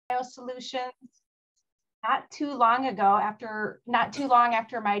BioSolutions not too long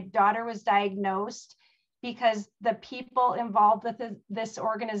after my daughter was diagnosed, because the people involved with this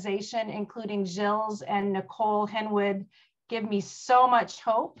organization, including Gilles and Nicole Henwood, give me so much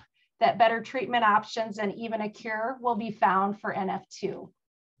hope that better treatment options and even a cure will be found for NF2.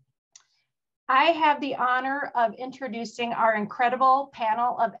 I have the honor of introducing our incredible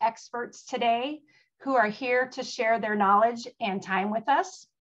panel of experts today who are here to share their knowledge and time with us.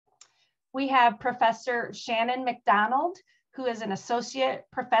 We have Professor Shannon McDonald, who is an associate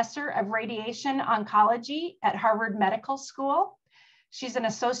professor of radiation oncology at Harvard Medical School. She's an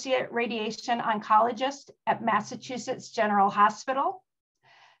associate radiation oncologist at Massachusetts General Hospital.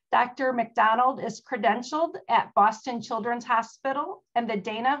 Dr. McDonald is credentialed at Boston Children's Hospital and the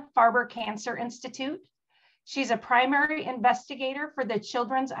Dana-Farber Cancer Institute. She's a primary investigator for the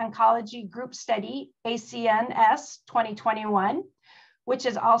Children's Oncology Group Study, ACNS 2021, which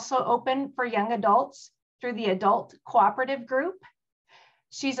is also open for young adults through the Adult Cooperative Group.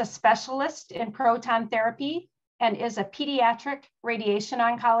 She's a specialist in proton therapy and is a pediatric radiation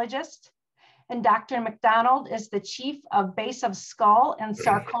oncologist. And Dr. McDonald is the chief of base of skull and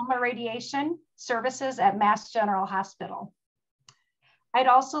sarcoma radiation services at Mass General Hospital. I'd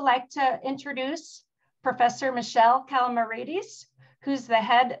also like to introduce Professor Michelle Calamaridis, who's the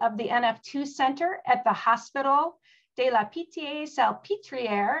head of the NF2 Center at the Hospital de la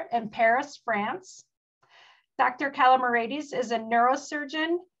Pitié-Salpêtrière in Paris, France. Dr. Calamaridis is a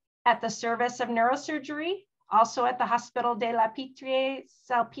neurosurgeon at the Service of Neurosurgery, also at the Hospital de la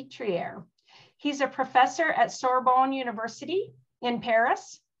Pitié-Salpêtrière. He's a professor at Sorbonne University in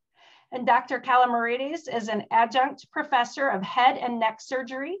Paris. And Dr. Calamaridis is an adjunct professor of head and neck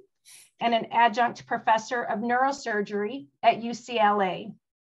surgery and an adjunct professor of neurosurgery at UCLA.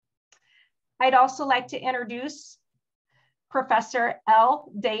 I'd also like to introduce Professor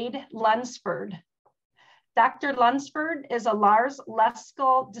L. Dade Lunsford. Dr. Lunsford is a Lars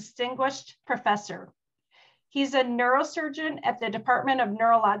Leskill Distinguished Professor. He's a neurosurgeon at the Department of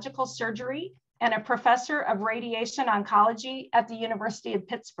Neurological Surgery and a professor of radiation oncology at the University of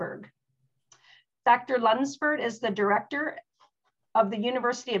Pittsburgh. Dr. Lunsford is the director of the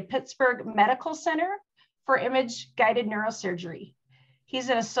University of Pittsburgh Medical Center for Image-Guided Neurosurgery. He's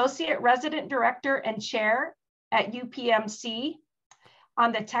an associate resident director and chair at UPMC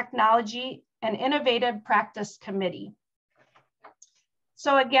on the Technology and Innovative Practice Committee.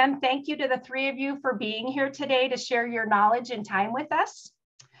 So again, thank you to the three of you for being here today to share your knowledge and time with us.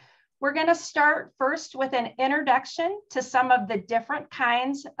 We're going to start first with an introduction to some of the different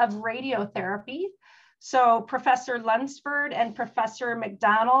kinds of radiotherapy. So Professor Lunsford and Professor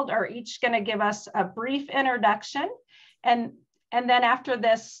McDonald are each going to give us a brief introduction. And then after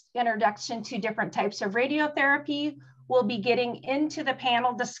this introduction to different types of radiotherapy, we'll be getting into the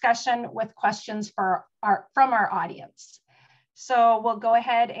panel discussion with questions from our audience. So we'll go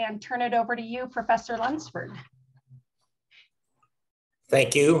ahead and turn it over to you, Professor Lunsford.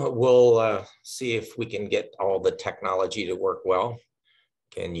 Thank you. We'll see if we can get all the technology to work well.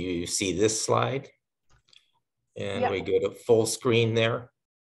 Can you see this slide? And yep. We go to full screen there.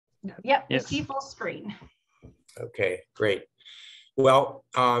 Yep, yes. We see full screen. Okay, great. Well,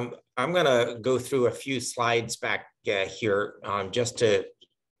 I'm going to go through a few slides back here just to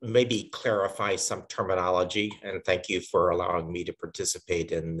maybe clarify some terminology, and thank you for allowing me to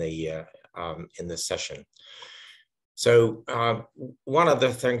participate in the session. So one of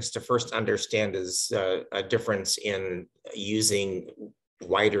the things to first understand is a difference in using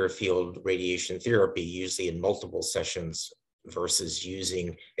wider field radiation therapy, usually in multiple sessions, versus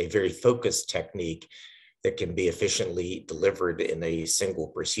using a very focused technique that can be efficiently delivered in a single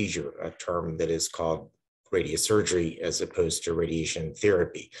procedure, a term that is called radiosurgery as opposed to radiation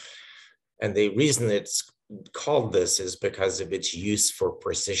therapy. And the reason it's called this is because of its use for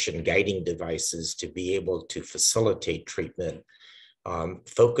precision guiding devices to be able to facilitate treatment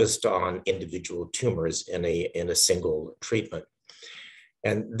focused on individual tumors in a single treatment.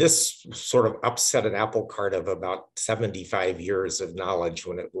 And this sort of upset an apple cart of about 75 years of knowledge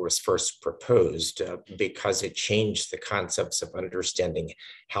when it was first proposed, because it changed the concepts of understanding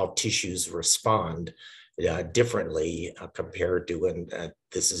how tissues respond differently compared to when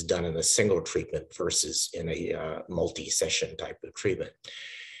this is done in a single treatment versus in a multi-session type of treatment.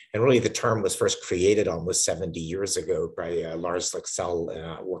 And really the term was first created almost 70 years ago by Lars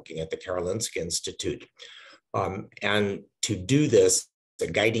Leskill working at the Karolinska Institute. And to do this, the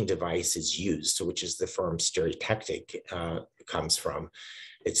guiding device is used, which is the term stereotactic comes from.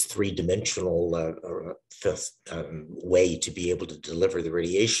 It's three-dimensional way to be able to deliver the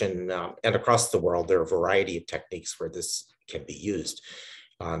radiation. And across the world, there are a variety of techniques where this can be used.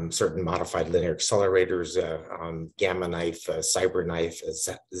 certain modified linear accelerators, gamma knife, cyber knife,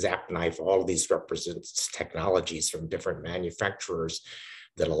 zap knife, all of these represent technologies from different manufacturers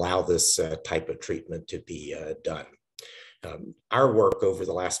that allow this type of treatment to be done. Our work over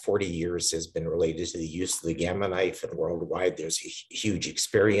the last 40 years has been related to the use of the gamma knife, and worldwide there's a huge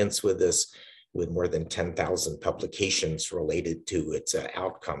experience with this, with more than 10,000 publications related to its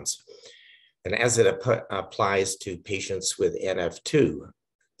outcomes. And as it applies to patients with NF2,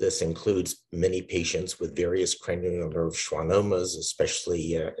 this includes many patients with various cranial nerve schwannomas,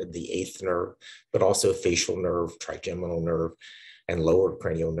 especially the eighth nerve, but also facial nerve, trigeminal nerve, and lower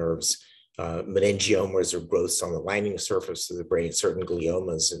cranial nerves, meningiomas or growths on the lining surface of the brain, certain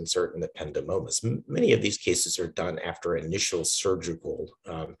gliomas, and certain ependymomas. Many of these cases are done after initial surgical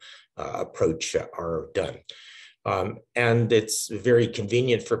approach are done. And it's very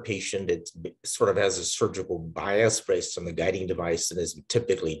convenient for patient. It sort of has a surgical bias based on the guiding device and is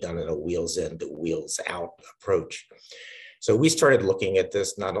typically done in a wheels in to wheels out approach. So we started looking at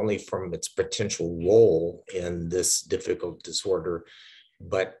this not only from its potential role in this difficult disorder,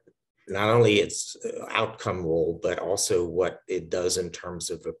 but not only its outcome role, but also what it does in terms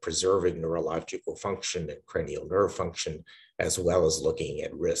of preserving neurological function and cranial nerve function, as well as looking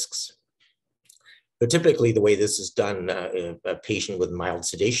at risks. But typically, the way this is done, a patient with mild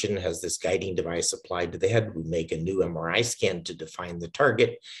sedation has this guiding device applied to the head. We make a new MRI scan to define the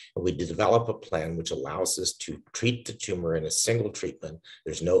target, and we develop a plan which allows us to treat the tumor in a single treatment.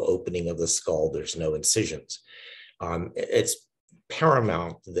 There's no opening of the skull, there's no incisions. It's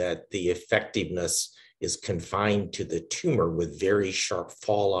paramount that the effectiveness is confined to the tumor with very sharp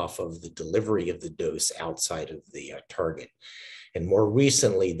fall off of the delivery of the dose outside of the target. And more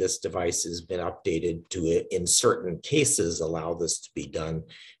recently, this device has been updated to, in certain cases, allow this to be done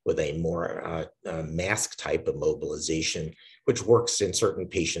with a more mask type of mobilization, which works in certain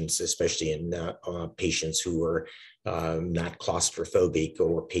patients, especially in patients who are not claustrophobic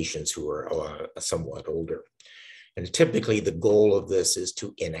or patients who are somewhat older. And typically, the goal of this is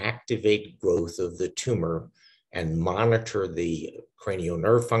to inactivate growth of the tumor and monitor the cranial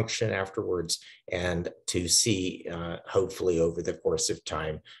nerve function afterwards, and to see, hopefully over the course of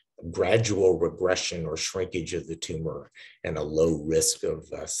time, gradual regression or shrinkage of the tumor and a low risk of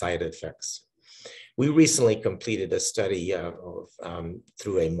side effects. We recently completed a study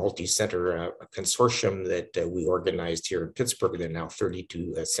through a multi-center consortium that we organized here in Pittsburgh. There are now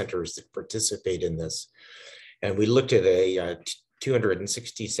 32 centers that participate in this. And we looked at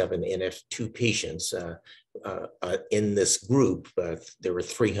 267 NF2 patients. In this group, there were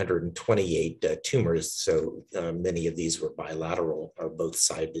 328 tumors, so many of these were bilateral,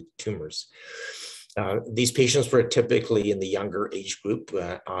 both-sided tumors. These patients were typically in the younger age group,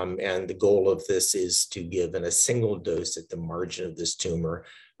 and the goal of this is to give in a single dose at the margin of this tumor,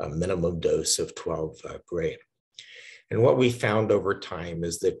 a minimum dose of 12 gray. And what we found over time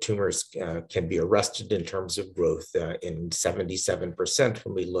is that tumors can be arrested in terms of growth in 77%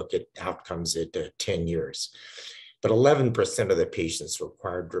 when we look at outcomes at 10 years. But 11% of the patients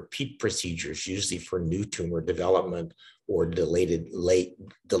required repeat procedures, usually for new tumor development or delayed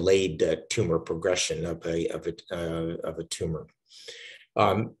tumor progression of a tumor.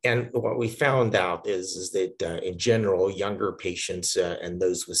 And what we found out is that in general, younger patients and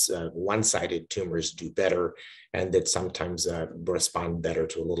those with one-sided tumors do better, and that sometimes respond better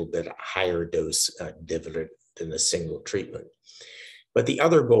to a little bit higher dose dividend than a single treatment. But the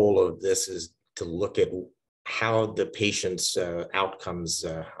other goal of this is to look at how the patient's outcomes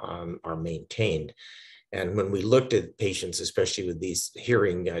are maintained. And when we looked at patients, especially with these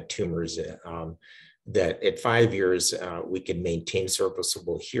hearing tumors, that at 5 years, we can maintain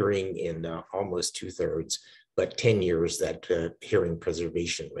serviceable hearing in almost 2/3, but 10 years, that hearing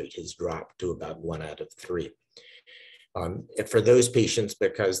preservation rate has dropped to about 1 out of 3. For those patients,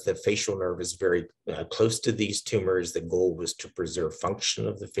 because the facial nerve is very close to these tumors, the goal was to preserve function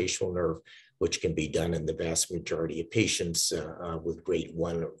of the facial nerve, which can be done in the vast majority of patients with grade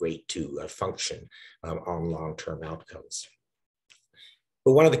 1 or grade 2 function on long-term outcomes.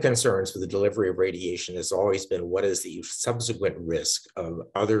 But one of the concerns with the delivery of radiation has always been, what is the subsequent risk of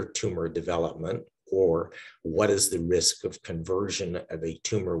other tumor development, or what is the risk of conversion of a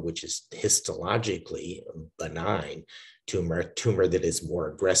tumor which is histologically benign to a tumor that is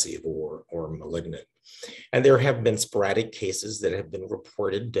more aggressive or malignant. And there have been sporadic cases that have been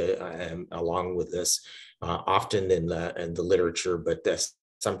reported along with this, often in the literature, but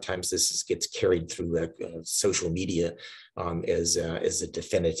sometimes this gets carried through social media as a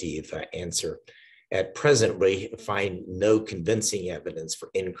definitive answer. at present, we find no convincing evidence for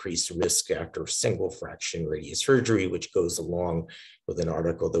increased risk after single fraction radiosurgery, which goes along with an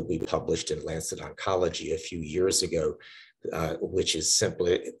article that we published in Lancet Oncology a few years ago, which is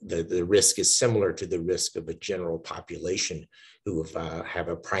simply, the risk is similar to the risk of a general population who have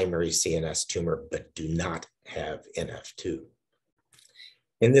a primary CNS tumor but do not have NF2.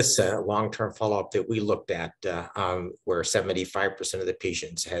 In this long-term follow-up that we looked at, where 75% of the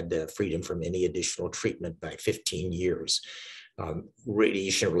patients had freedom from any additional treatment by 15 years,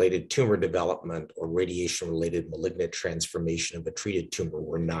 radiation-related tumor development or radiation-related malignant transformation of a treated tumor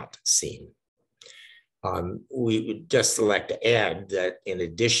were not seen. We would just like to add that in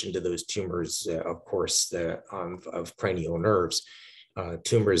addition to those tumors, of course, of cranial nerves,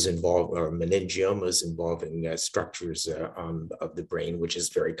 tumors involve, or meningiomas involving structures of the brain, which is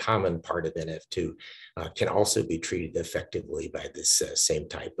a very common part of NF2, can also be treated effectively by this same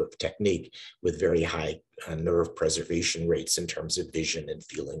type of technique with very high nerve preservation rates in terms of vision and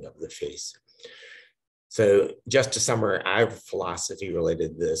feeling of the face. So just to summarize our philosophy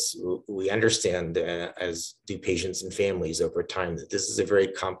related to this, we understand, as do patients and families over time, that this is a very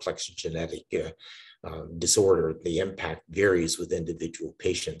complex genetic disorder. The impact varies with individual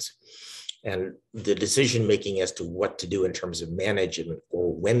patients. And the decision-making as to what to do in terms of management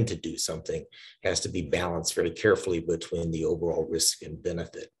or when to do something has to be balanced very carefully between the overall risk and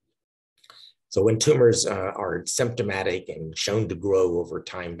benefit. So when tumors are symptomatic and shown to grow over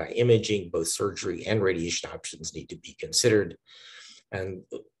time by imaging, both surgery and radiation options need to be considered. And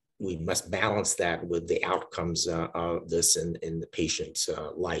we must balance that with the outcomes of this in the patient's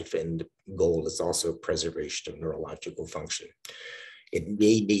life. And the goal is also preservation of neurological function. It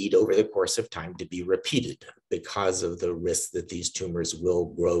may need over the course of time to be repeated because of the risk that these tumors will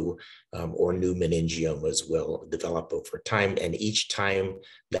grow or new meningiomas will develop over time. And each time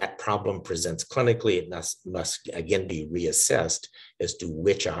that problem presents clinically, it must again be reassessed as to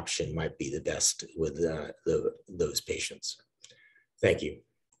which option might be the best with those patients. Thank you.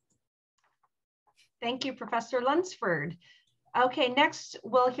 Thank you, Professor Lunsford. Okay, next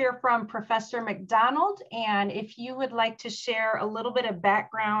we'll hear from Professor McDonald, and if you would like to share a little bit of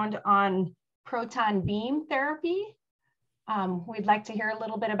background on proton beam therapy, we'd like to hear a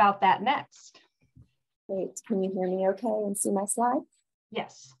little bit about that next. Great, can you hear me okay and see my slides?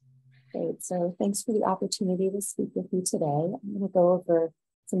 Yes. Great, so thanks for the opportunity to speak with you today. I'm going to go over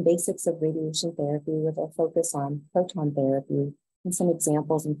some basics of radiation therapy with a focus on proton therapy and some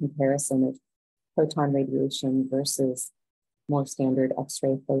examples in comparison of proton radiation versus more standard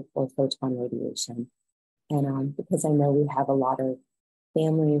X-ray or photon radiation. And because I know we have a lot of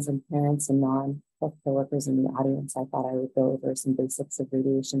families and parents and non-healthcare workers in the audience, I thought I would go over some basics of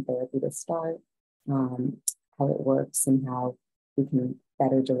radiation therapy to start, how it works and how we can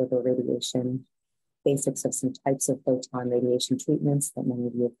better deliver radiation, basics of some types of photon radiation treatments that many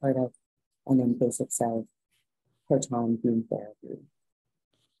of you have heard of, and then basics of proton beam therapy.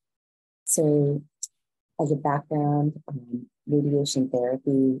 So as a background, radiation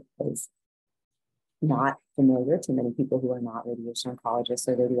therapy is not familiar to many people who are not radiation oncologists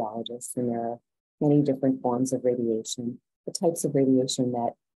or radiologists, and there are many different forms of radiation. The types of radiation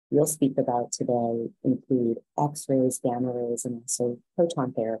that we'll speak about today include X-rays, gamma rays, and also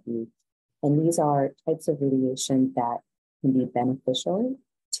proton therapy. And these are types of radiation that can be beneficial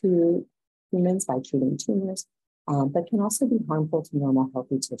to humans by treating tumors, but can also be harmful to normal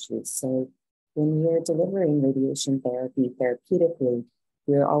healthy tissues. So when we're delivering radiation therapy therapeutically,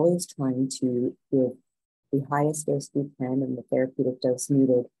 we're always trying to give the highest dose we can and the therapeutic dose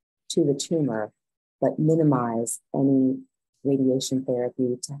needed to the tumor, but minimize any radiation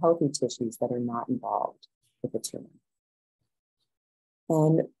therapy to healthy tissues that are not involved with the tumor.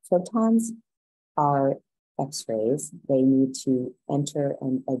 And photons are X-rays. They need to enter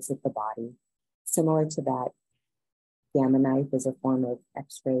and exit the body. Similar to that, gamma knife is a form of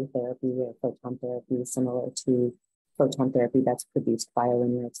X-ray therapy or photon therapy, similar to photon therapy that's produced by a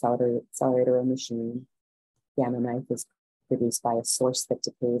linear accelerator or machine. Gamma knife is produced by a source that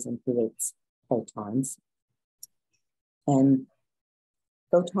decays and creates photons. And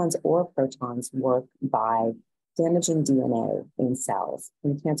photons or protons work by damaging DNA in cells.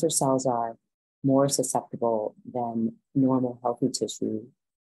 And cancer cells are more susceptible than normal healthy tissue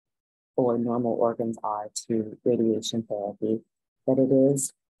or normal organs are to radiation therapy, but it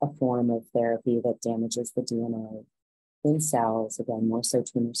is a form of therapy that damages the DNA in cells, again, more so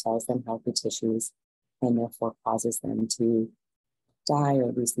tumor cells than healthy tissues, and therefore causes them to die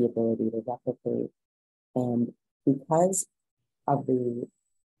or lose the ability to replicate. And because of the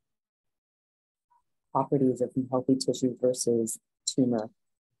properties of healthy tissue versus tumor,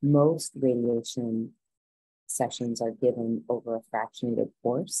 Most radiation sessions are given over a fractionated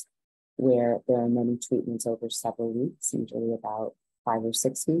course, where there are many treatments over several weeks, usually about 5 or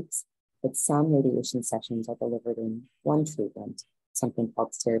 6 weeks. But some radiation sessions are delivered in one treatment, something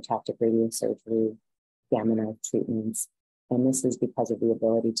called stereotactic radiosurgery, gamma knife treatments. And this is because of the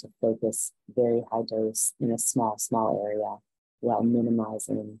ability to focus very high dose in a small area while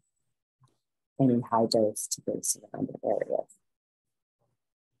minimizing any high dose to the surrounding areas.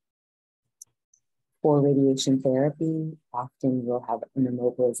 For radiation therapy, often we'll have an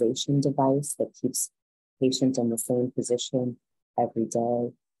immobilization device that keeps the patient in the same position every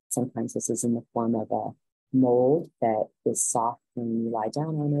day. Sometimes this is in the form of a mold that is soft when you lie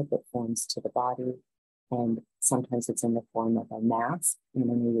down on it, but forms to the body. And sometimes it's in the form of a mask. And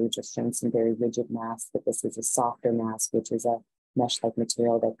then we were just showing some very rigid masks, but this is a softer mask, which is a mesh-like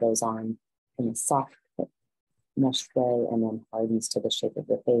material that goes on in a soft mesh way and then hardens to the shape of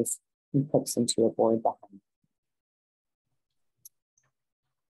the face and clips into a board behind.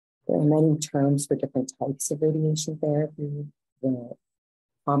 There are many terms for different types of radiation therapy. The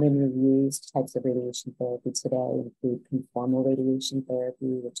commonly used types of radiation therapy today include conformal radiation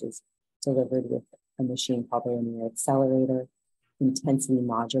therapy, which is delivered with a machine called a linear accelerator, intensity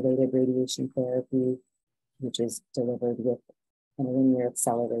modulated radiation therapy, which is delivered with a linear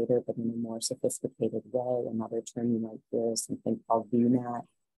accelerator, but in a more sophisticated way. Another term you might hear is something called VMAT,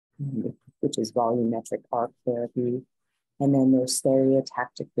 which is volumetric arc therapy. And then there's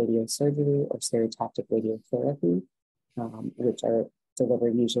stereotactic radiosurgery or stereotactic radiotherapy, which are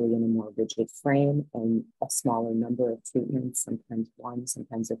delivered usually in a more rigid frame and a smaller number of treatments, sometimes one,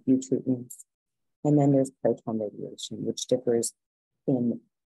 sometimes a few treatments. And then there's proton radiation, which differs in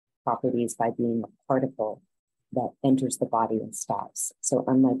properties by being a particle that enters the body and stops. So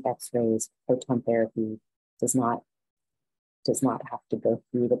unlike X-rays, proton therapy does not have to go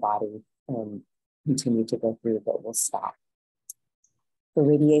through the body and continue to go through, but will stop. For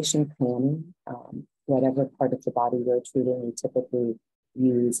radiation planning, whatever part of the body we're treating, we typically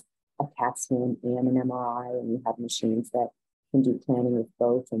use a CAT scan and an MRI, and we have machines that can do planning with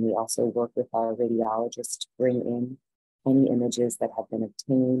both. And we also work with our radiologists to bring in any images that have been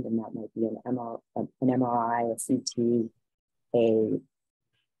obtained, and that might be an MRI, a CT, a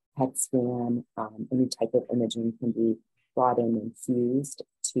PET scan, any type of imaging can be brought in and fused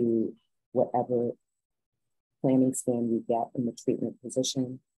to whatever planning scan you get in the treatment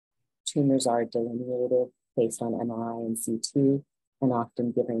position. Tumors are delineated based on MRI and CT, and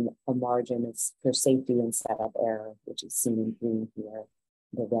often given a margin for safety and setup error, which is seen in green here.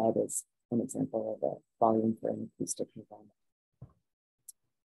 The red is an example of a volume for an acoustic environment.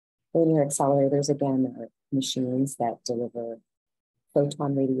 Linear accelerators, again, are machines that deliver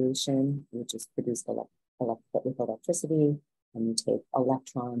photon radiation, which is produced with electricity, and you take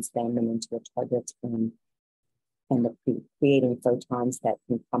electrons, bang them into a target, and end up creating photons that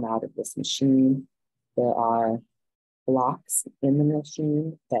can come out of this machine. There are blocks in the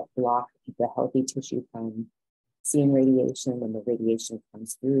machine that block the healthy tissue from seeing radiation, and the radiation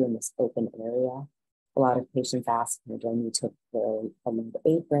comes through in this open area. A lot of patients ask, do I need to wear a lead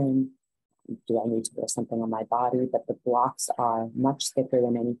apron? Do I need to wear something on my body? But the blocks are much thicker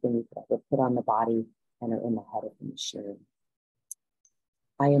than anything you could ever put on the body and are in the head of the machine.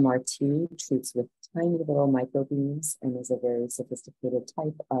 IMRT treats with tiny little microbeams and is a very sophisticated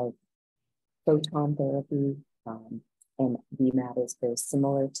type of photon therapy. And VMAT is very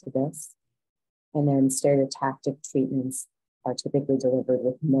similar to this. And then stereotactic treatments are typically delivered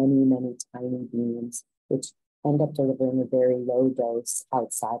with many, many tiny beams, which end up delivering a very low dose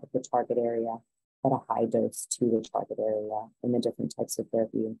outside of the target area, but a high dose to the target area. And the different types of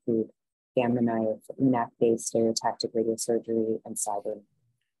therapy include gamma knife, ENAC-based stereotactic radiosurgery, and cyber.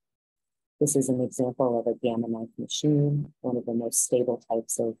 This is an example of a gamma knife machine, one of the most stable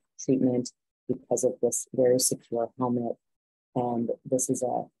types of treatment because of this very secure helmet. And this is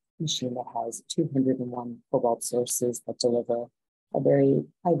a machine that has 201 cobalt sources that deliver a very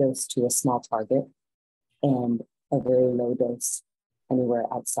high dose to a small target and a very low dose anywhere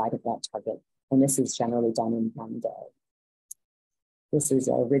outside of that target. And this is generally done in 1 day. This is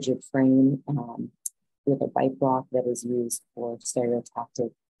a rigid frame with a bite block that is used for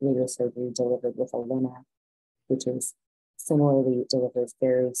stereotactic radiosurgery delivered with a LINAC, which is similarly delivers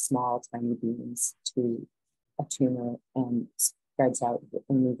very small, tiny beams to a tumor and spreads out with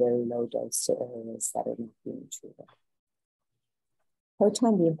only very low dose to areas that are not being treated.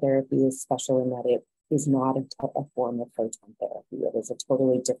 Proton beam therapy is special in that it is not a form of photon therapy. It is a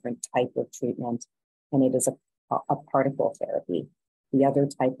totally different type of treatment, and it is a particle therapy. The other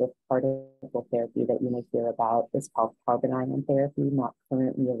type of particle therapy that you may hear about is called carbon ion therapy, not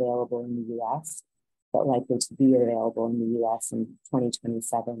currently available in the US, but likely to be available in the US in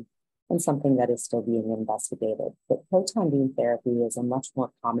 2027, and something that is still being investigated. But proton beam therapy is a much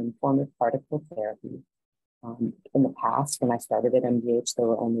more common form of particle therapy. In the past, when I started at MGH, there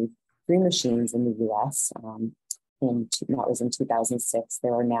were only 3 machines in the US, and that was in 2006.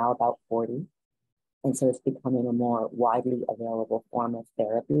 There are now about 40. And so it's becoming a more widely available form of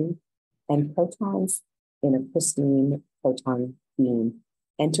therapy. And protons in a pristine proton beam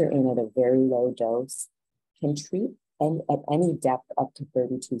enter in at a very low dose, can treat and at any depth up to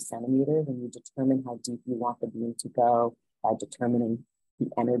 32 centimeters, and you determine how deep you want the beam to go by determining the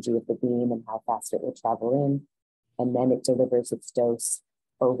energy of the beam and how fast it will travel in. And then it delivers its dose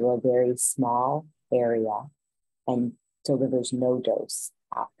over a very small area and delivers no dose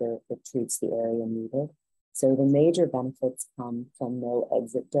after it treats the area needed. So the major benefits come from no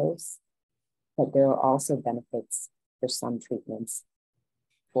exit dose, but there are also benefits for some treatments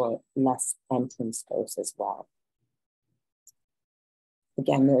for less entrance dose as well.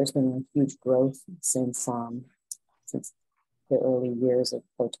 Again, there's been a huge growth since the early years of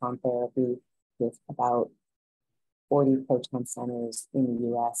proton therapy, with about 40 proton centers in the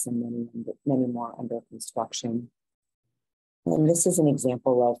US and many more under construction. And this is an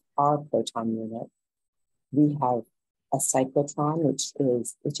example of our proton unit. We have a cyclotron,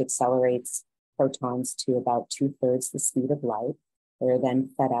 which accelerates protons to about 2/3 the speed of light. They're then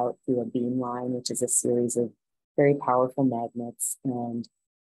fed out through a beam line, which is a series of very powerful magnets and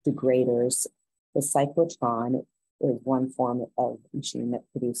degraders. The cyclotron is one form of machine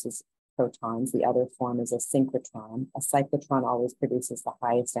that produces protons. The other form is a synchrotron. A cyclotron always produces the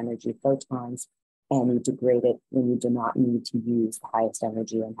highest energy photons, and you degrade it when you do not need to use the highest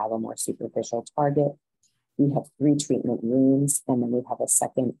energy and have a more superficial target. We have 3 treatment rooms, and then we have a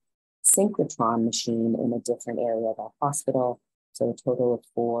second synchrotron machine in a different area of our hospital. So a total of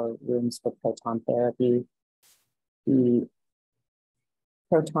 4 rooms for proton therapy. The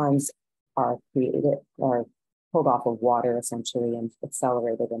protons are pulled off of water essentially and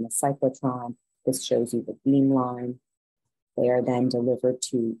accelerated in a cyclotron. This shows you the beam line. They are then delivered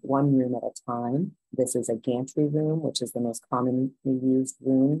to 1 room at a time. This is a gantry room, which is the most commonly used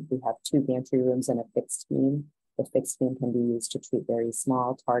room. We have 2 gantry rooms and a fixed beam. The fixed beam can be used to treat very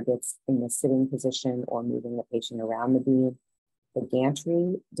small targets in the sitting position or moving the patient around the beam. The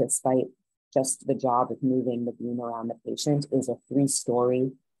gantry, despite just the job of moving the beam around the patient, is a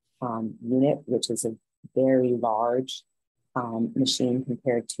 3-story unit, which is a very large machine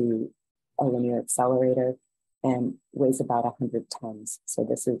compared to a linear accelerator, and weighs about 100 tons. So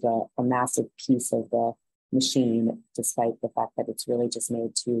this is a massive piece of the machine, despite the fact that it's really just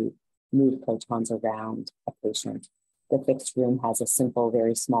made to move protons around a patient. The fixed room has a simple,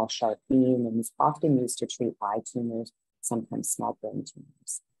 very small, sharp beam and is often used to treat eye tumors, sometimes small brain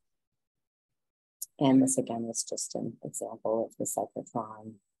tumors. And this again is just an example of the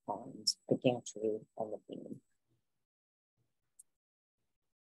cyclotron and the gantry and the beam.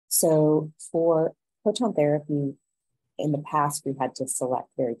 So for proton therapy, in the past, we had to select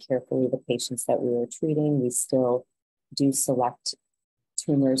very carefully the patients that we were treating. We still do select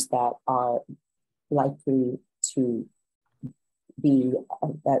tumors that are likely to be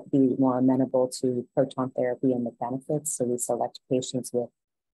more amenable to proton therapy and the benefits. So we select patients with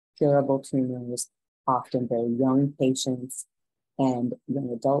curable tumors, often very young patients and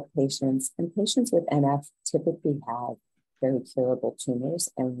young adult patients. And patients with NF typically have very curable tumors,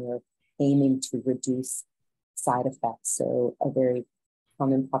 and we're aiming to reduce side effects. So a very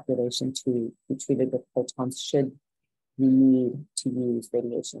common population to be treated with protons should we need to use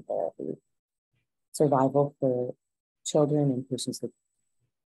radiation therapy. Survival for children and patients with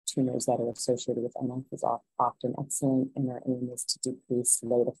tumors that are associated with NF is often excellent, and our aim is to decrease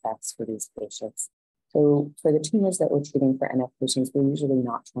late effects for these patients. So for the tumors that we're treating for NF patients, we're usually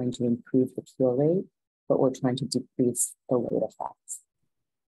not trying to improve the cure rate, but we're trying to decrease the late effects.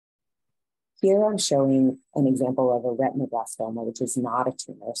 Here I'm showing an example of a retinoblastoma, which is not a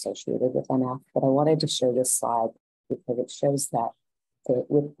tumor associated with NF, but I wanted to show this slide because it shows that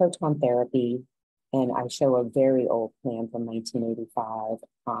with proton therapy, and I show a very old plan from 1985,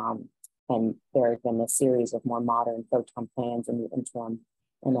 and there have been a series of more modern proton plans in the interim,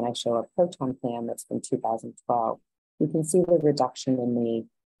 and then I show a proton plan that's from 2012. You can see the reduction in the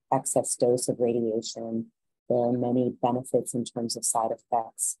excess dose of radiation. There are many benefits in terms of side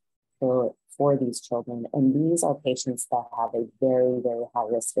effects for these children, and these are patients that have a very, very high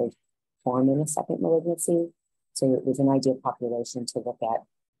risk of forming a second malignancy. So it was an ideal population to look at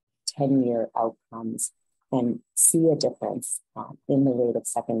 10-year outcomes. and see a difference in the rate of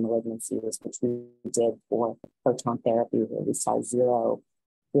second malignancies, which we did for proton therapy, where we saw 0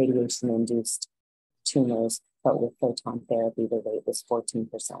 radiation-induced tumors, but with proton therapy, the rate was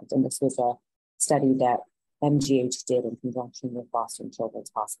 14%. And this was a study that MGH did in conjunction with Boston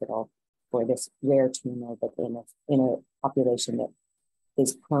Children's Hospital for this rare tumor, but in a population that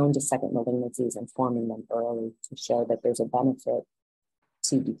is prone to second malignancies and forming them early, to show that there's a benefit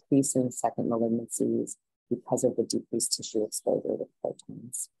to decreasing second malignancies because of the decreased tissue exposure with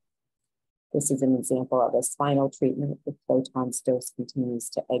protons. This is an example of a spinal treatment with protons. Dose continues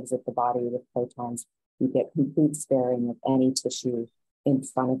to exit the body with protons. You get complete sparing of any tissue in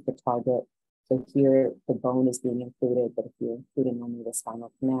front of the target. So here the bone is being included, but if you're including only the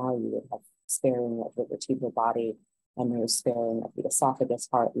spinal canal, you would have sparing of the vertebral body, and there's sparing of the esophagus,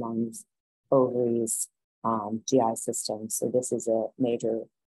 heart, lungs, ovaries, GI system. So this is a major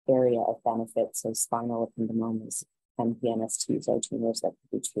area of benefit. So spinal ependymomas and PNSTs are tumors that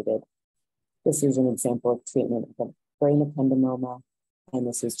could be treated. This is an example of treatment of a brain ependymoma, and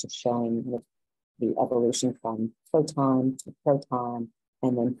this is just showing the evolution from photon to proton,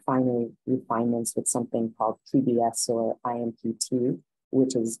 and then finally refinements with something called PBS or IMPT,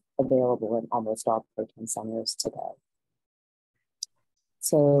 which is available in almost all proton centers today.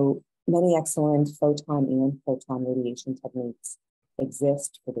 So many excellent photon and proton radiation techniques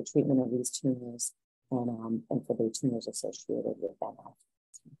exist for the treatment of these tumors and for the tumors associated with NF.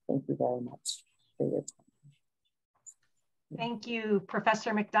 So thank you very much for your time. Thank you,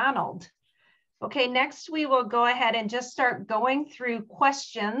 Professor McDonald. Okay, next we will go ahead and just start going through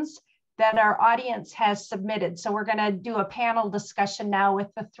questions that our audience has submitted. So we're going to do a panel discussion now with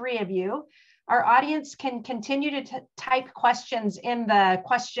the 3 of you. Our audience can continue to type questions in the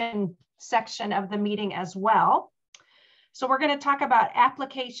question section of the meeting as well. So we're going to talk about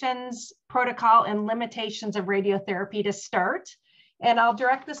applications, protocol, and limitations of radiotherapy to start. And I'll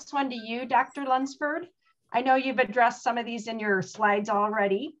direct this one to you, Dr. Lunsford. I know you've addressed some of these in your slides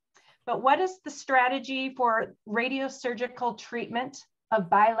already, but what is the strategy for radiosurgical treatment of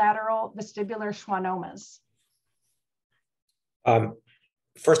bilateral vestibular schwannomas?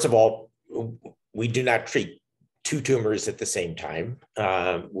 First of all, we do not treat 2 tumors at the same time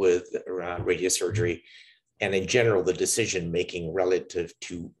with radiosurgery. And in general, the decision-making relative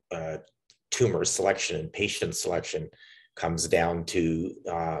to tumor selection and patient selection comes down to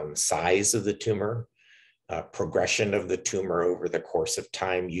size of the tumor, progression of the tumor over the course of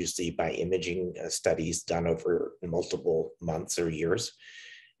time, usually by imaging studies done over multiple months or years.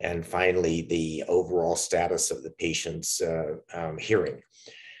 And finally, the overall status of the patient's hearing.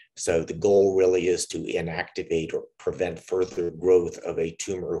 So the goal really is to inactivate or prevent further growth of a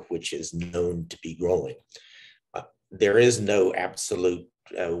tumor which is known to be growing. There is no absolute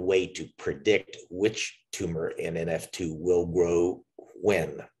way to predict which tumor in NF2 will grow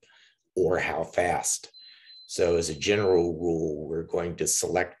when or how fast. So as a general rule, we're going to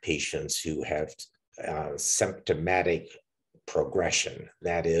select patients who have symptomatic progression.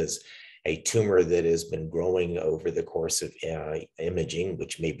 That is, a tumor that has been growing over the course of imaging,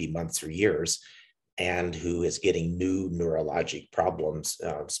 which may be months or years, and who is getting new neurologic problems,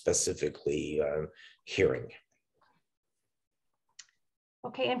 specifically hearing.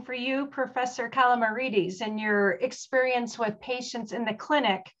 Okay, and for you, Professor Kalamarides, in your experience with patients in the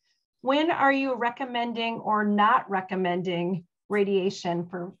clinic, when are you recommending or not recommending radiation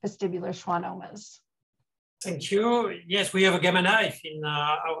for vestibular schwannomas? Thank you. Yes, we have a gamma knife in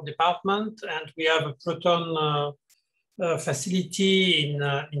our department, and we have a proton facility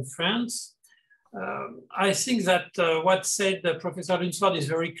in France. I think that what said Professor Lunsford is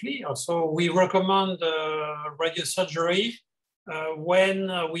very clear. So we recommend radiosurgery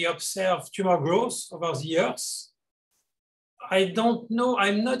when we observe tumor growth over the years. I don't know,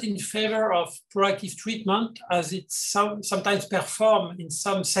 I'm not in favor of proactive treatment as it's sometimes performed in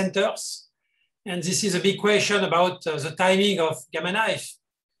some centers. And this is a big question about the timing of gamma knife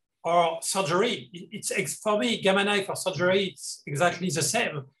or surgery. For me, gamma knife or surgery, it's exactly the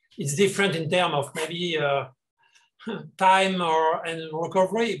same. It's different in terms of maybe time and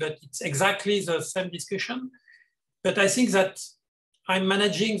recovery, but it's exactly the same discussion. But I think that I'm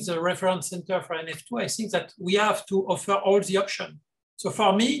managing the reference center for NF2. I think that we have to offer all the options. So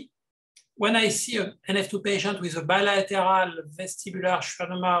for me, when I see an NF2 patient with a bilateral vestibular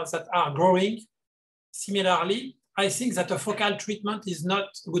schwannoma that are growing, similarly, I think that a focal treatment is not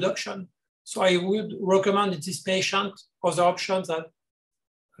a good option. So I would recommend in this patient other options that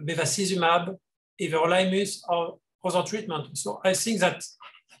bevacizumab, everolimus, or other treatment. So I think that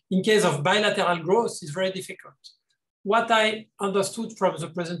in case of bilateral growth, it's very difficult. what I understood from the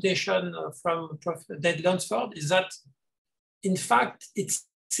presentation from Professor Dave Lunsford is that, in fact, it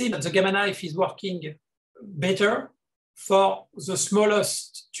seems that the gamma knife is working better for the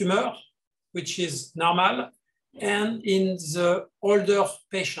smallest tumor, which is normal, and in the older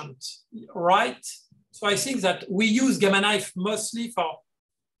patient, right? So I think that we use gamma knife mostly for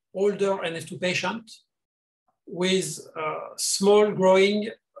older NF2 patients with small growing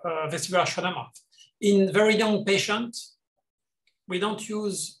vestibular schwannoma. In very young patients, we don't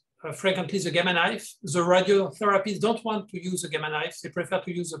use frequently the gamma knife. The radiotherapists don't want to use the gamma knife. They prefer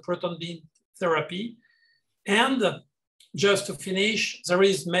to use the proton beam therapy. And just to finish, there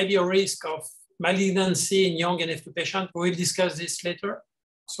is maybe a risk of malignancy in young NF2 patients. We will discuss this later.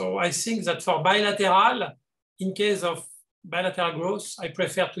 So I think that for bilateral, in case of bilateral growth, I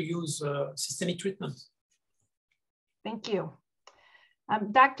prefer to use systemic treatment. Thank you.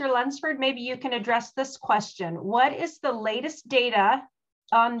 Dr. Lunsford, maybe you can address this question. What is the latest data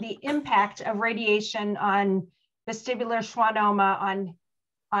on the impact of radiation on vestibular schwannoma,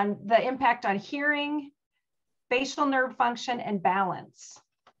 on the impact on hearing, facial nerve function, and balance?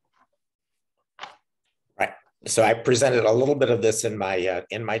 Right. So I presented a little bit of this in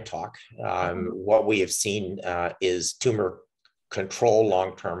my talk. What we have seen is tumor control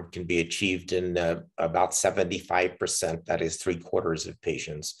long-term can be achieved in about 75%, that is 3/4 of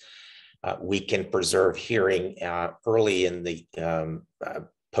patients. We can preserve hearing early in the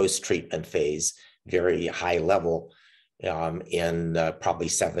post-treatment phase, very high level, in probably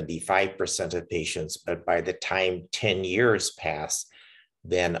 75% of patients, but by the time 10 years pass,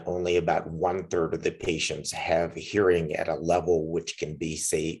 then only about 1/3 of the patients have hearing at a level which can be,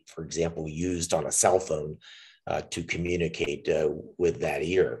 say, for example, used on a cell phone to communicate with that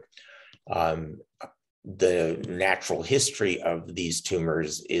ear. The natural history of these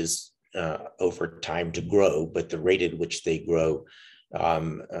tumors is over time to grow, but the rate at which they grow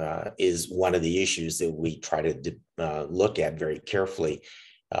is one of the issues that we try to look at very carefully.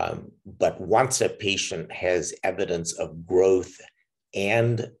 But once a patient has evidence of growth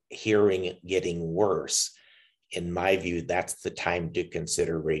and hearing getting worse, in my view, that's the time to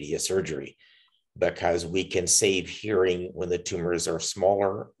consider radiosurgery, because we can save hearing when the tumors are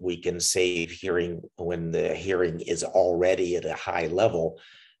smaller. We can save hearing when the hearing is already at a high level,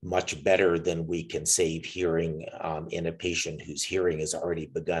 much better than we can save hearing in a patient whose hearing has already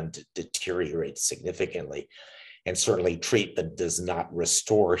begun to deteriorate significantly. And certainly treatment does not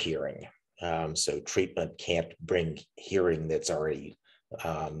restore hearing. So treatment can't bring hearing that's already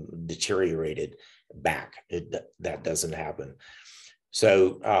deteriorated back. That doesn't happen.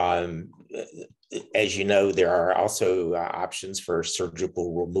 So as you know, there are also options for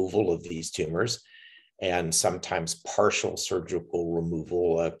surgical removal of these tumors, and sometimes partial surgical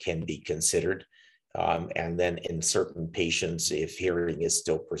removal can be considered. And then in certain patients, if hearing is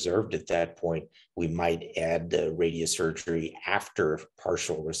still preserved at that point, we might add radiosurgery after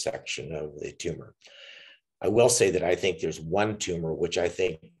partial resection of the tumor. I will say that I think there's one tumor which I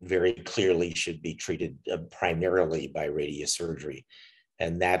think very clearly should be treated primarily by radiosurgery,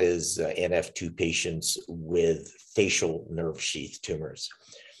 and that is NF2 patients with facial nerve sheath tumors,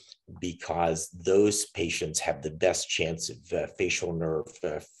 because those patients have the best chance of facial nerve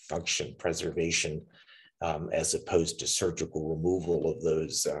function preservation as opposed to surgical removal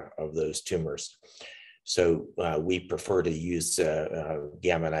of those tumors. So we prefer to use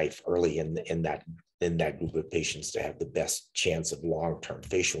gamma knife early in that group of patients to have the best chance of long-term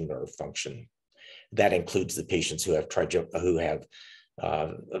facial nerve function. That includes the patients who have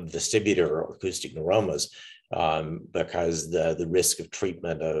vestibular or acoustic neuromas, because the risk of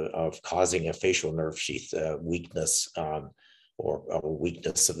treatment of causing a facial nerve sheath weakness or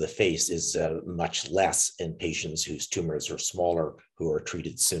weakness of the face is much less in patients whose tumors are smaller, who are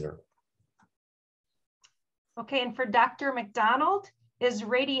treated sooner. Okay, and for Dr. McDonald, is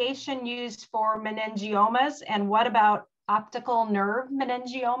radiation used for meningiomas, and what about optical nerve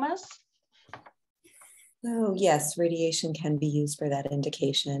meningiomas? Oh, yes, radiation can be used for that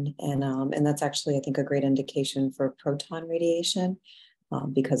indication. And that's actually, I think, a great indication for proton radiation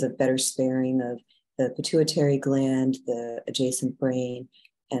because of better sparing of the pituitary gland, the adjacent brain,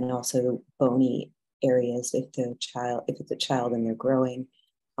 and also bony areas if it's a child and they're growing.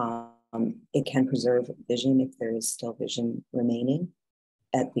 It can preserve vision if there is still vision remaining,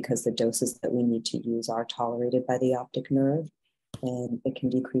 because the doses that we need to use are tolerated by the optic nerve, and it can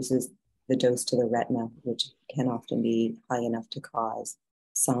decrease the dose to the retina, which can often be high enough to cause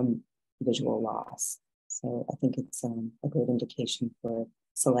some visual loss. So I think it's a great indication for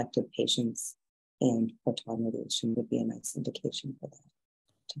selected patients, and proton radiation would be a nice indication for that.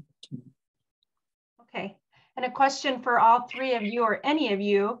 Okay, And a question for all three of you or any of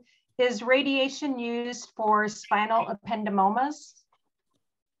you, is radiation used for spinal ependymomas?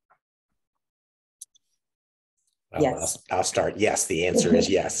 Yes. I'll start. Yes, the answer is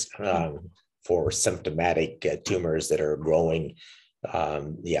yes. For symptomatic tumors that are growing,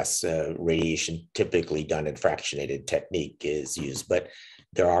 yes, radiation typically done in fractionated technique is used, but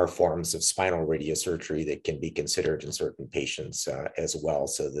there are forms of spinal radiosurgery that can be considered in certain patients as well,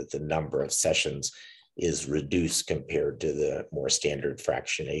 so that the number of sessions is reduced compared to the more standard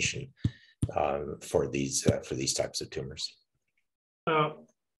fractionation for these types of tumors.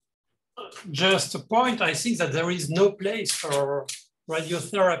 Just a point, I think that there is no place for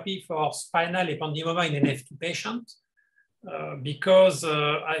radiotherapy for spinal ependymoma in NF2 patients because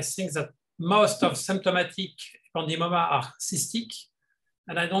I think that most of symptomatic ependymoma are cystic,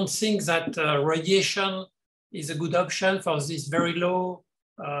 and I don't think that radiation is a good option for this very low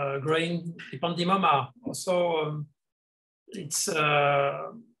growing ependymoma. So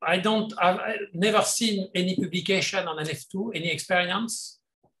I've never seen any publication on NF2, any experience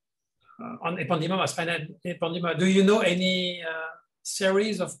on ependymoma, spinal ependymoma. Do you know any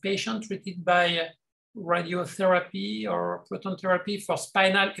series of patients treated by radiotherapy or proton therapy for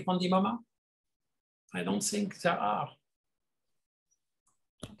spinal ependymoma? I don't think there are.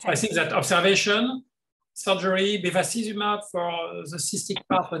 Okay. So I think that observation, surgery, bevacizumab for the cystic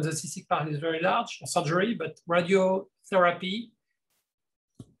part when the cystic part is very large, surgery, but radiotherapy,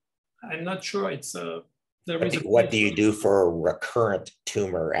 I'm not sure it's what do you do for a recurrent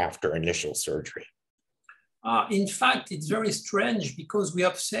tumor after initial surgery? In fact, it's very strange because we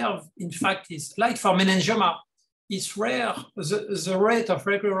observe, in fact, it's like for meningioma, it's rare. The rate of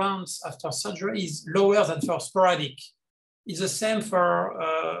recurrence after surgery is lower than for sporadic. It's the same for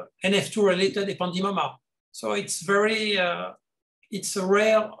NF2 related ependymoma. So it's very, it's a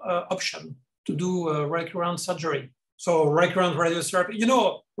rare option to do recurrent surgery. So recurrent radiotherapy, you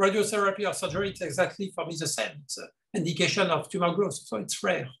know, radiotherapy or surgery, it's exactly for me the same. It's an indication of tumor growth. So it's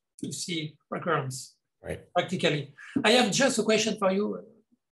rare to see recurrence, right? Practically. I have just a question for you,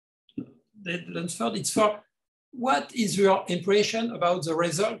 Lunsford. It's for, what is your impression about the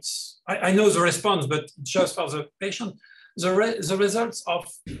results? I know the response, but just for the patient, the results of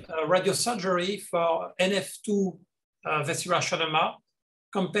radiosurgery for NF2 vesicular schwannoma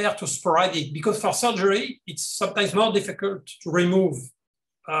compared to sporadic, because for surgery, it's sometimes more difficult to remove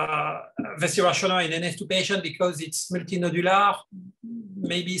vesicular schwannoma in NF2 patient because it's multinodular,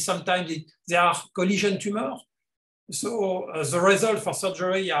 maybe sometimes they are collision tumor. So the results for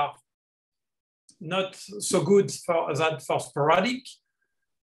surgery are not so good for that for sporadic.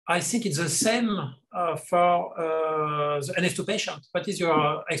 I think it's the same for the NF2 patient. What is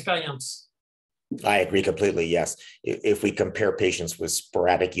your experience? I agree completely, yes. If we compare patients with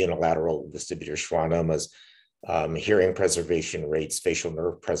sporadic unilateral vestibular schwannomas, hearing preservation rates, facial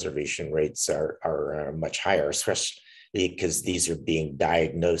nerve preservation rates are much higher, especially because these are being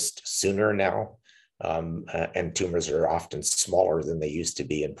diagnosed sooner now, and tumors are often smaller than they used to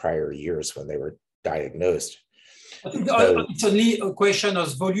be in prior years when they were diagnosed. I think it's only a question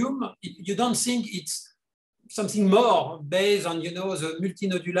of volume. You don't think it's something more based on, you know, the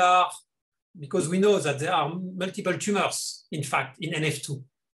multinodular, because we know that there are multiple tumors, in fact, in NF2,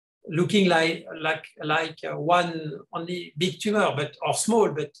 looking like one only big tumor, but or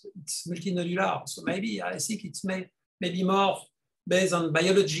small, but it's multinodular. So maybe I think it's maybe more based on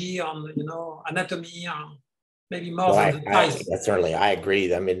biology, on, you know, anatomy, maybe more than the size. Certainly, I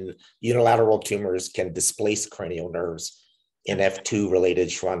agree. I mean, unilateral tumors can displace cranial nerves. NF2-related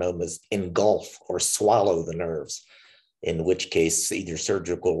schwannomas engulf or swallow the nerves, in which case either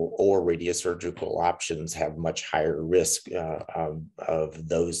surgical or radiosurgical options have much higher risk of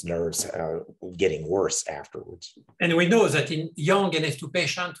those nerves getting worse afterwards. And we know that in young NF2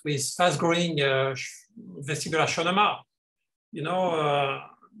 patients with fast-growing vestibular schwannoma, you know,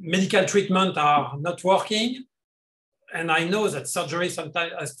 medical treatment are not working. And I know that surgery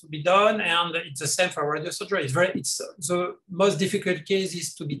sometimes has to be done, and it's the same for radiosurgery. It's the most difficult case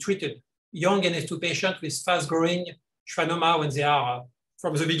is to be treated. Young NF2 patients with fast-growing schwannoma when they are,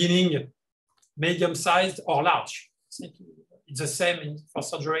 from the beginning, medium-sized or large. It's the same for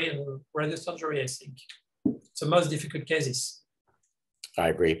surgery and radiosurgery, I think. It's the most difficult cases. I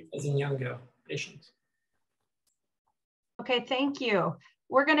agree. As in younger patients. Okay, thank you.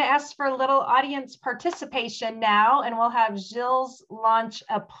 We're going to ask for a little audience participation now, and we'll have Gilles launch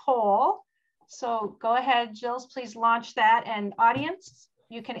a poll. So go ahead, Gilles, please launch that. And audience,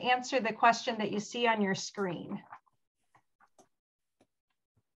 you can answer the question that you see on your screen.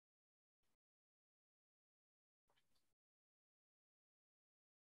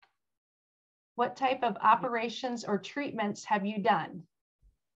 What type of operations or treatments have you done?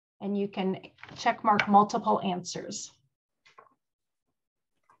 And you can check mark multiple answers.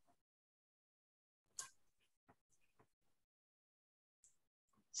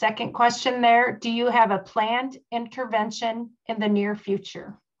 Second question there, do you have a planned intervention in the near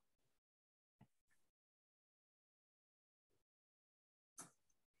future?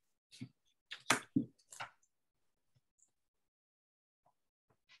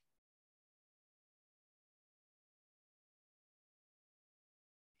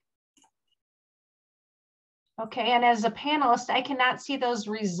 Okay, and as a panelist, I cannot see those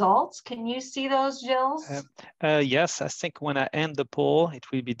results. Can you see those, Gilles? Yes, I think when I end the poll, it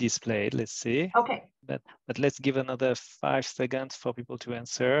will be displayed. Let's see. Okay. But let's give another 5 seconds for people to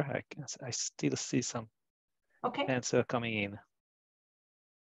answer. I still see some answer coming in.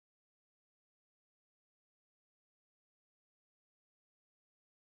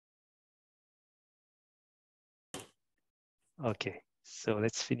 Okay, so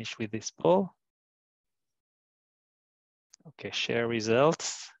let's finish with this poll. Okay, share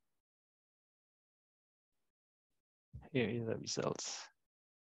results. Here is the results.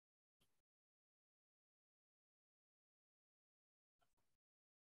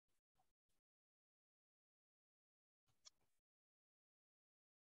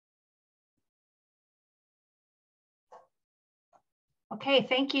 Okay,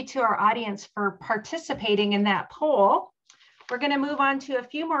 thank you to our audience for participating in that poll. We're going to move on to a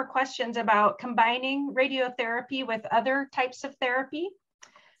few more questions about combining radiotherapy with other types of therapy.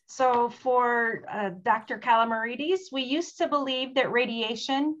 So for Dr. Calamarides, we used to believe that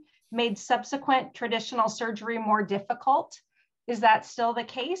radiation made subsequent traditional surgery more difficult. Is that still the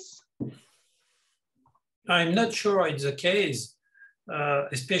case? I'm not sure it's the case,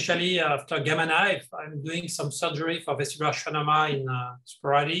 especially after gamma knife. I'm doing some surgery for vestibular schwannoma in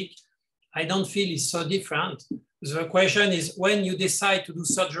sporadic. I don't feel it's so different. The question is when you decide to do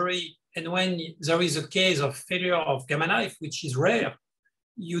surgery and when there is a case of failure of gamma knife, which is rare,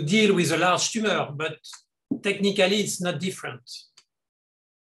 you deal with a large tumor, but technically it's not different.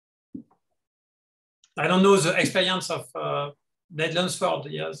 I don't know the experience of Ned Lunsford.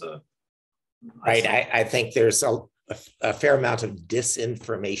 Right, I think there's a fair amount of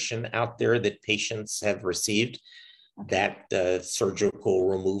disinformation out there that patients have received that surgical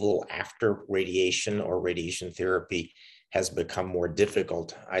removal after radiation or radiation therapy has become more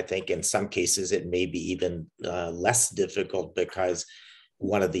difficult. I think in some cases it may be even less difficult because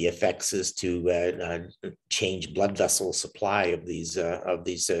one of the effects is to change blood vessel supply of these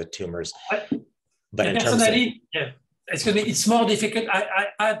tumors. But in personally, it's more difficult. I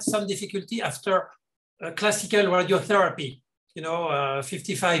had some difficulty after classical radiotherapy,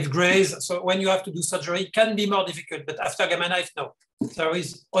 55 grays. So when you have to do surgery, it can be more difficult, but after gamma knife, no. There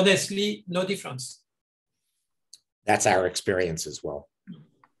is honestly no difference. That's our experience as well.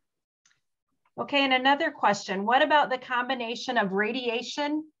 Okay, and another question. What about the combination of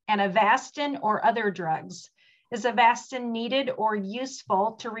radiation and Avastin or other drugs? Is Avastin needed or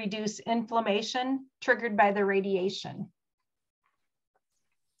useful to reduce inflammation triggered by the radiation?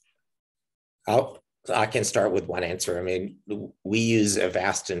 I can start with one answer. I mean, we use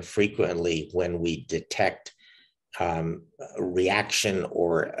Avastin frequently when we detect reaction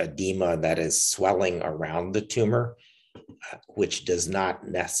or edema that is swelling around the tumor, which does not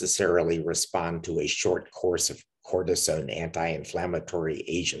necessarily respond to a short course of cortisone anti-inflammatory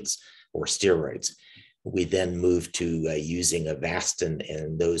agents or steroids. We then move to using Avastin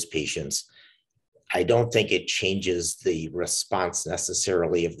in those patients. I don't think it changes the response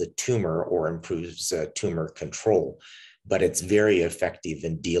necessarily of the tumor or improves tumor control, but it's very effective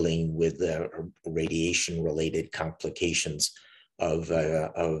in dealing with radiation-related complications of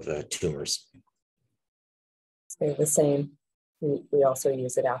tumors. They're the same. We also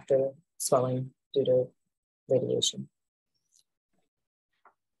use it after swelling due to radiation.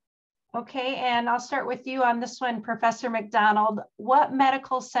 Okay, and I'll start with you on this one, Professor McDonald. What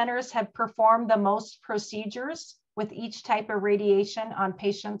medical centers have performed the most procedures with each type of radiation on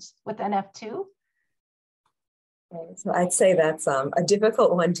patients with NF2? So I'd say that's a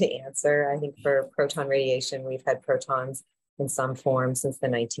difficult one to answer. I think for proton radiation, we've had protons in some form since the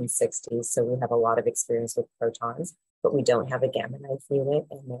 1960s. So we have a lot of experience with protons, but we don't have a gamma knife unit.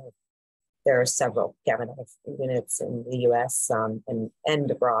 And there are several gamma knife units in the US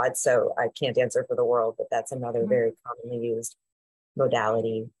and abroad. So I can't answer for the world, but that's another very commonly used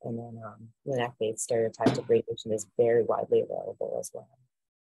modality. And then LINAC-based stereotactic radiation is very widely available as well.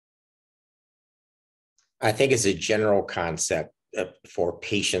 I think as a general concept for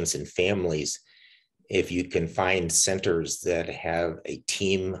patients and families, if you can find centers that have a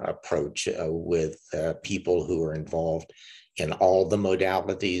team approach with people who are involved in all the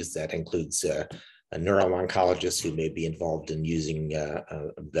modalities, that includes a neuro-oncologist who may be involved in using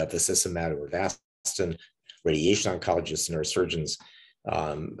bevacizumab or Avastin, radiation oncologists, neurosurgeons,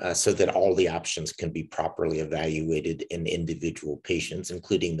 so that all the options can be properly evaluated in individual patients,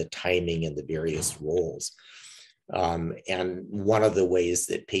 including the timing and the various roles. And one of the ways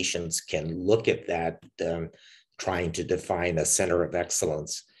that patients can look at that, trying to define a center of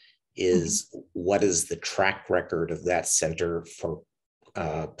excellence, is what is the track record of that center for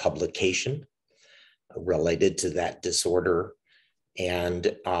publication related to that disorder,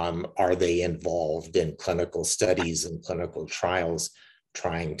 and are they involved in clinical studies and clinical trials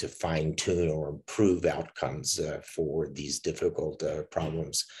trying to fine-tune or improve outcomes for these difficult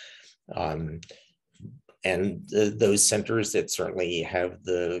problems. And those centers that certainly have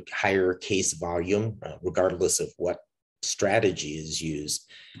the higher case volume, regardless of what strategy is used,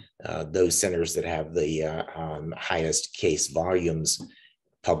 those centers that have the highest case volumes,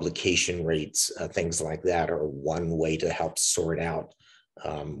 publication rates, things like that are one way to help sort out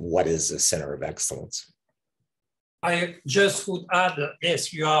what is a center of excellence. I just would add,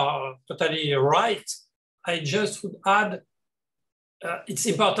 yes, you are totally right. I just would add, it's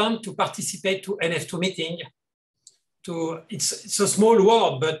important to participate to NF2 meeting. It's a small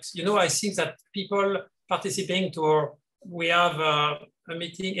word, but you know, I think that people participating to, we have a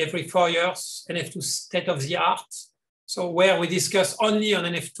meeting every 4 years, NF2 state of the art. So where we discuss only on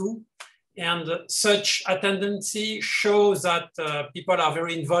NF2, and such attendance shows that people are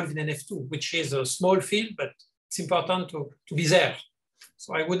very involved in NF2, which is a small field, but it's important to be there.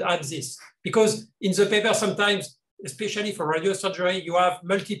 So I would add this, because in the paper sometimes, especially for radiosurgery, you have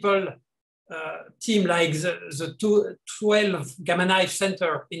multiple teams like the 12 gamma knife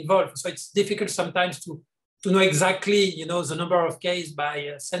center involved. So it's difficult sometimes to know exactly, you know, the number of cases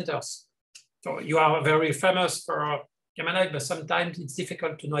by centers. So you are very famous for gamma knife, but sometimes it's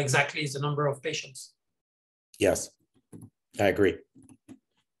difficult to know exactly the number of patients. Yes, I agree.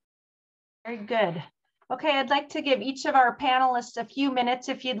 Very good. Okay, I'd like to give each of our panelists a few minutes,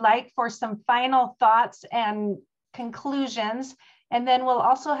 if you'd like, for some final thoughts and conclusions. And then we'll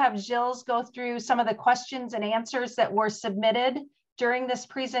also have Gilles go through some of the questions and answers that were submitted during this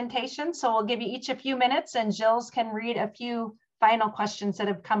presentation. So we'll give you each a few minutes, and Gilles can read a few final questions that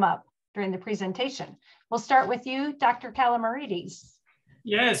have come up during the presentation. We'll start with you, Dr. Calamarides.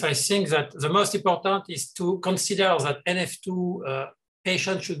 Yes, I think that the most important is to consider that NF2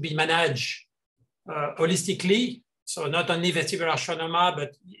 patients should be managed holistically. So not only vestibular schwannoma,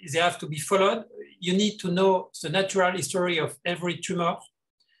 but they have to be followed. You need to know the natural history of every tumor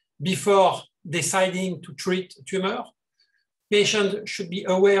before deciding to treat a tumor. Patients should be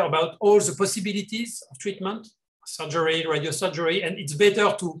aware about all the possibilities of treatment, surgery, radiosurgery, and it's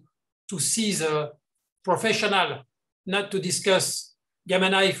better to see the professional, not to discuss gamma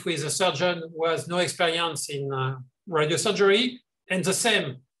knife with a surgeon who has no experience in radiosurgery, and the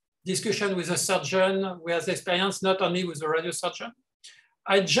same discussion with a surgeon who has experience not only with a radiosurgeon.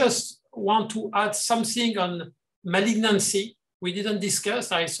 I just want to add something on malignancy. We didn't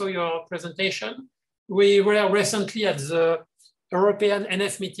discuss, I saw your presentation. We were recently at the European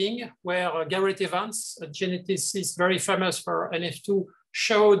NF meeting where Gareth Evans, a geneticist very famous for NF2,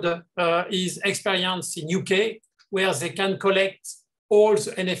 showed his experience in UK, where they can collect all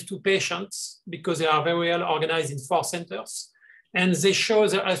the NF2 patients because they are very well organized in 4 centers. And they show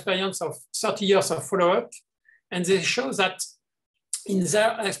their experience of 30 years of follow-up. And they show that in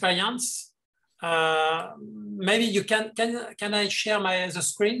their experience, maybe you can I share the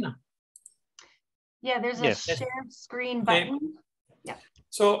screen? Yeah, there's a share screen button. Okay. Yeah.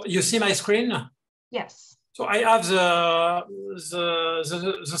 So you see my screen? Yes. So I have the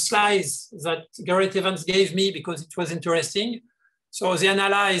slides that Gareth Evans gave me because it was interesting. So they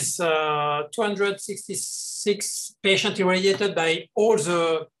analyzed 266 patients irradiated by all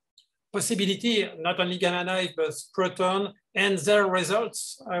the possibility, not only gamma knife, but proton, and their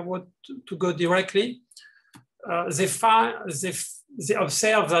results, I want to go directly. They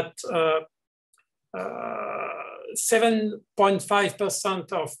observe that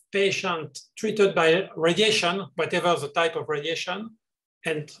 7.5% of patients treated by radiation, whatever the type of radiation,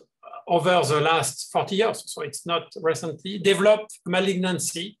 and over the last 40 years, so it's not recently, developed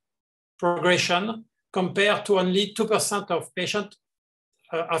malignancy progression compared to only 2% of patients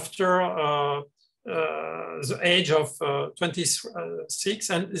after the age of 26.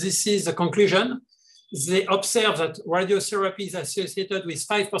 And this is the conclusion. They observe that radiotherapy is associated with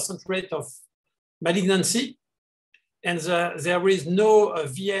 5% rate of malignancy. and there is no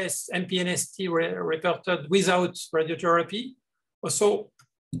VS, MPNST reported without radiotherapy. So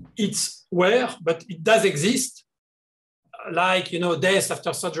it's rare, but it does exist, like, death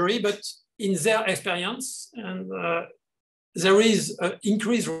after surgery, but in their experience, and there is an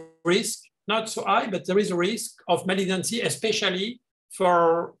increased risk, not so high, but there is a risk of malignancy, especially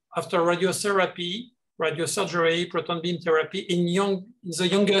for after radiotherapy, radiosurgery, proton beam therapy in the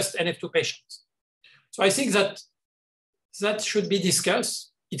youngest NF2 patients. So I think that should be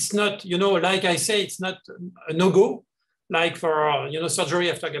discussed. It's not, like I say, it's not a no-go, like for,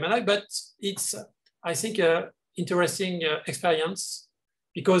 surgery after gamma knife, but it's, I think, an interesting experience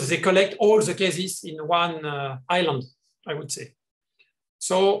because they collect all the cases in one island, I would say.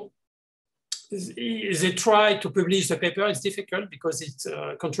 So they try to publish the paper. It's difficult because it's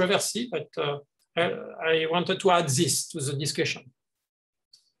controversy, but I wanted to add this to the discussion.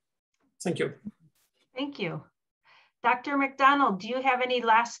 Thank you. Thank you. Dr. McDonald, do you have any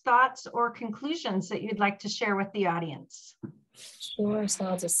last thoughts or conclusions that you'd like to share with the audience? Sure. So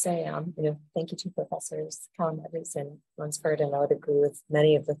I'll just say, thank you to Professors Calamettes and Lunsford, and I would agree with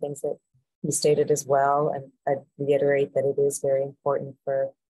many of the things that you stated as well. And I'd reiterate that it is very important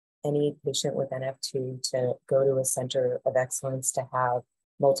for any patient with NF2 to go to a center of excellence, to have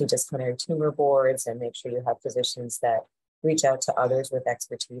multidisciplinary tumor boards, and make sure you have physicians that reach out to others with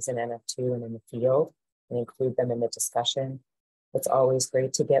expertise in NF2 and in the field and include them in the discussion. It's always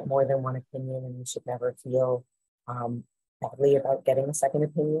great to get more than one opinion, and you should never feel badly about getting a second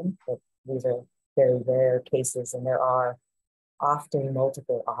opinion. But these are very rare cases, and there are often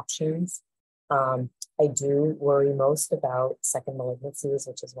multiple options. I do worry most about second malignancies,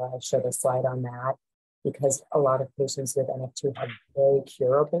 which is why I showed a slide on that, because a lot of patients with NF2 have very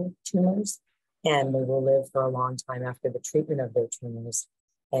curable tumors, and they will live for a long time after the treatment of their tumors.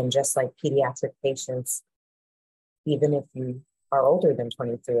 And just like pediatric patients, even if you are older than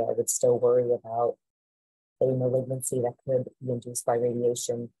 23, I would still worry about a malignancy that could be induced by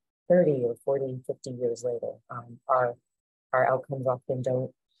radiation 30 or 40, 50 years later. Our outcomes often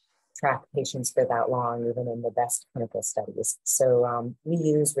don't track patients for that long, even in the best clinical studies. So we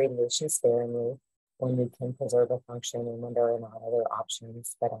use radiation sparingly when we can preserve a function and when there are not other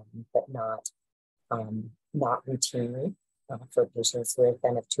options, but not routinely. For patients with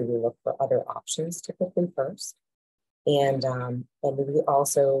NF2, we look for other options typically first. And we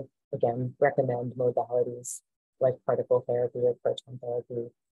also, again, recommend modalities like particle therapy or proton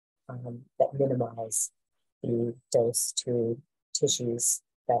therapy that minimize the dose to tissues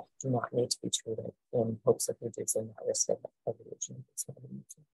that do not need to be treated in hopes of reducing that risk of evolution.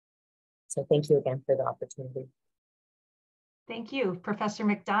 So thank you again for the opportunity. Thank you, Professor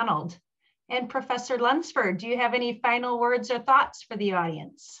McDonald. And Professor Lunsford, do you have any final words or thoughts for the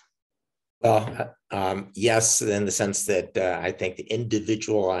audience? Well, yes, in the sense that I think the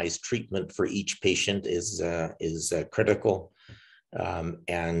individualized treatment for each patient is critical,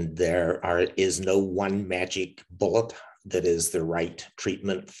 and there is no one magic bullet that is the right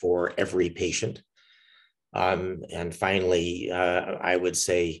treatment for every patient. And finally, I would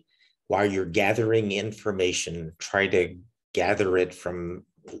say, while you're gathering information, try to gather it from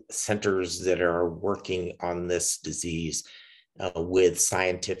centers that are working on this disease with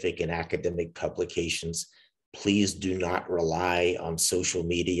scientific and academic publications. Please do not rely on social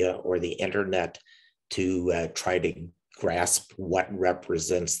media or the internet to try to grasp what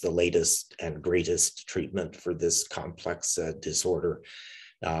represents the latest and greatest treatment for this complex disorder.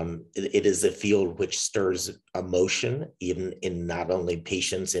 It is a field which stirs emotion, even in not only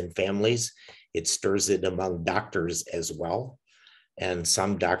patients and families, it stirs it among doctors as well. And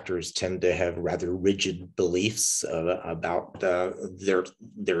some doctors tend to have rather rigid beliefs about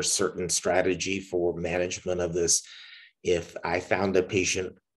their certain strategy for management of this. If I found a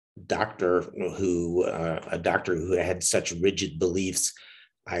doctor who had such rigid beliefs,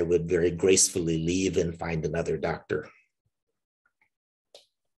 I would very gracefully leave and find another doctor.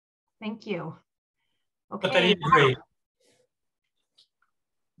 Thank you. Okay. Totally agree.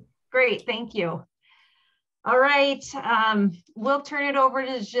 Great, thank you. All right, we'll turn it over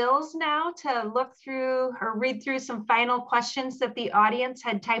to Gilles now to look through or read through some final questions that the audience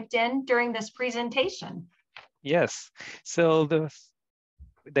had typed in during this presentation. Yes, so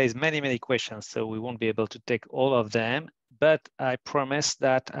there's many questions, so we won't be able to take all of them, but I promise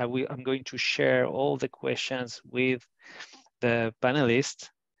that I'm going to share all the questions with the panelists,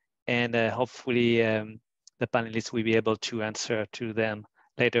 and hopefully the panelists will be able to answer to them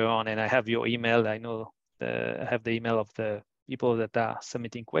later on. And I have your email. I know I have the email of the people that are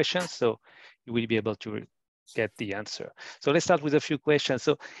submitting questions, so you will be able to get the answer. So let's start with a few questions.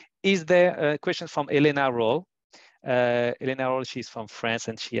 So is there a question from Elena Roll? Elena, she's from France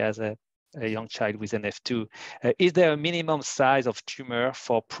and she has a young child with NF2. Is there a minimum size of tumor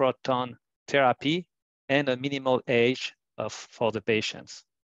for proton therapy and a minimal age for the patients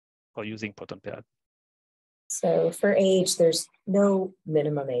for using proton therapy? So for age, there's no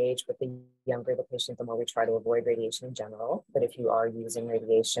minimum age, but the younger the patient, the more we try to avoid radiation in general. But if you are using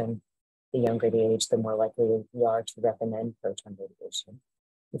radiation, the younger the age, the more likely we are to recommend proton radiation.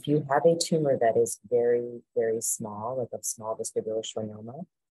 If you have a tumor that is very, very small, like a small vestibular schwannoma,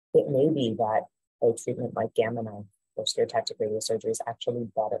 it may be that a treatment like gamma knife or stereotactic radiosurgery is actually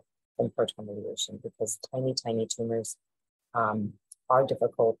better than proton radiation because tiny, tiny tumors are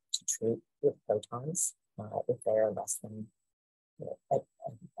difficult to treat with protons if they are less than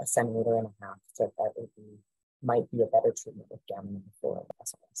a centimeter and a half. So that might be a better treatment with gamma knife or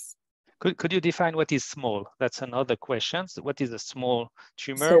SLS. Could you define what is small? That's another question. So what is a small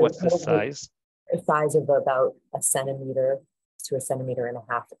tumor? So what's the size? A size of about a centimeter to a centimeter and a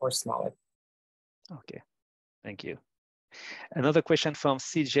half or smaller. Okay, thank you. Another question from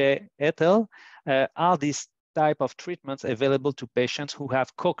CJ et al. Are these type of treatments available to patients who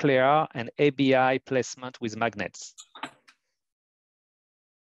have cochlear and ABI placement with magnets?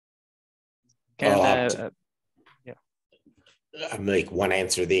 I'll make one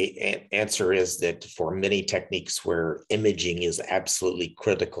answer. The answer is that for many techniques where imaging is absolutely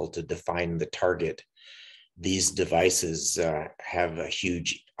critical to define the target, these devices have a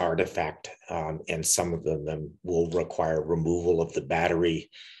huge artifact, and some of them will require removal of the battery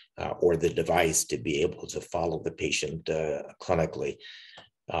or the device to be able to follow the patient clinically.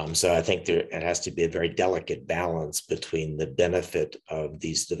 So I think it has to be a very delicate balance between the benefit of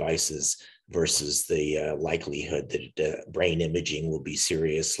these devices versus the likelihood that brain imaging will be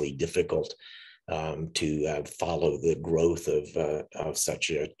seriously difficult to follow the growth of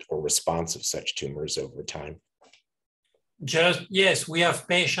such or response of such tumors over time. Yes, we have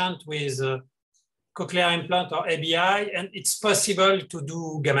patients with cochlear implant or ABI, and it's possible to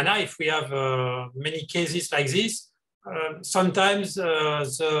do gamma knife. We have many cases like this. Sometimes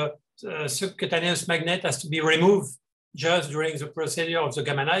the subcutaneous magnet has to be removed just during the procedure of the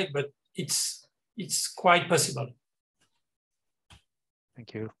gamma knife, but it's quite possible.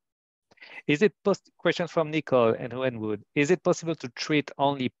 Thank you. Is it question from Nicole and Wenwood? Is it possible to treat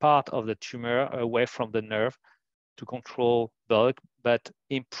only part of the tumor away from the nerve to control bulk, but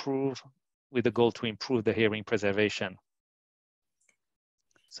improve with the goal to improve the hearing preservation?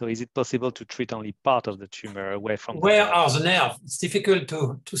 So is it possible to treat only part of the tumor away from the nerve? Where are the nerves? It's difficult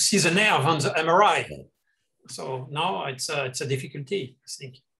to see the nerve on the MRI. So now it's a difficulty, I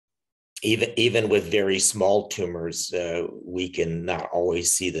think. Even with very small tumors, we can not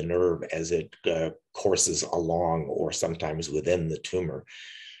always see the nerve as it courses along or sometimes within the tumor.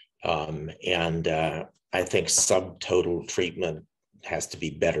 And I think subtotal treatment has to be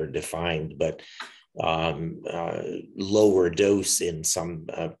better defined, but lower dose in some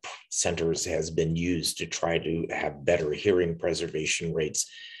centers has been used to try to have better hearing preservation rates.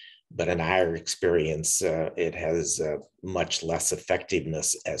 But in our experience, it has much less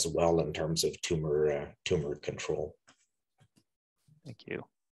effectiveness as well in terms of tumor control. Thank you.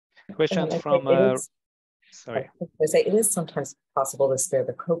 Questions from, sorry. It is sometimes possible to spare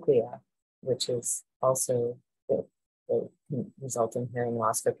the cochlea, which is also the result in hearing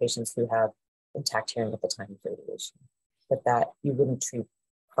loss for patients who have intact hearing at the time of radiation. But that you wouldn't treat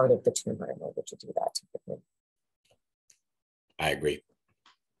part of the tumor in order to do that typically. I agree.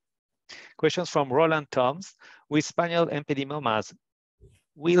 Questions from Roland Toms. With spinal epididymomas,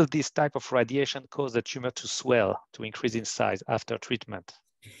 will this type of radiation cause the tumor to swell, to increase in size after treatment?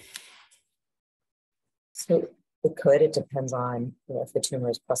 So it could. It depends on if the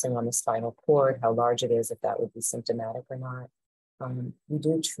tumor is pressing on the spinal cord, how large it is, if that would be symptomatic or not. We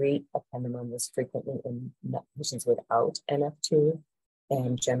do treat ependymomas frequently in patients without NF2,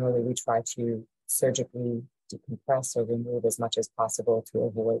 and generally we try to surgically decompress or remove as much as possible to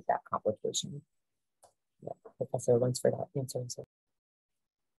avoid that complication. Yeah, Professor Lunsford, answer.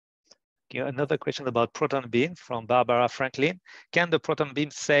 Another question about proton beam from Barbara Franklin. Can the proton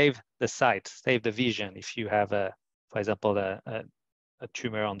beam save the sight, save the vision if you have, for example, a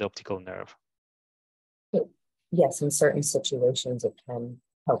tumor on the optical nerve? Yes, in certain situations, it can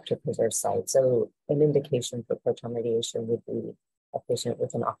help to preserve sight. So an indication for proton radiation would be a patient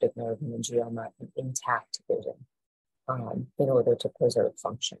with an optic nerve meningioma and intact vision in order to preserve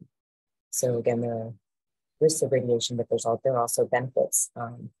function. So again, there are risks of radiation, but there are also benefits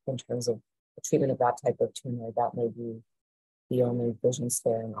in terms of the treatment of that type of tumor. That may be the only vision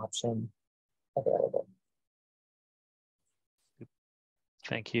sparing option available.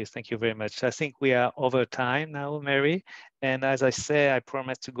 Thank you. Thank you very much. I think we are over time now, Mary. And as I say, I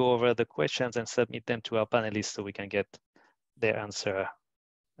promise to go over the questions and submit them to our panelists so we can get their answer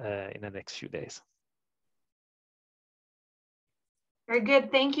in the next few days. Very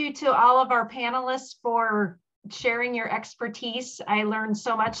good. Thank you to all of our panelists for sharing your expertise. I learned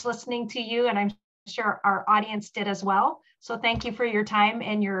so much listening to you, and I'm sure our audience did as well. So thank you for your time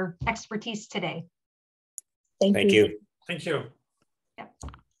and your expertise today. Thank you. Thank you. Yep.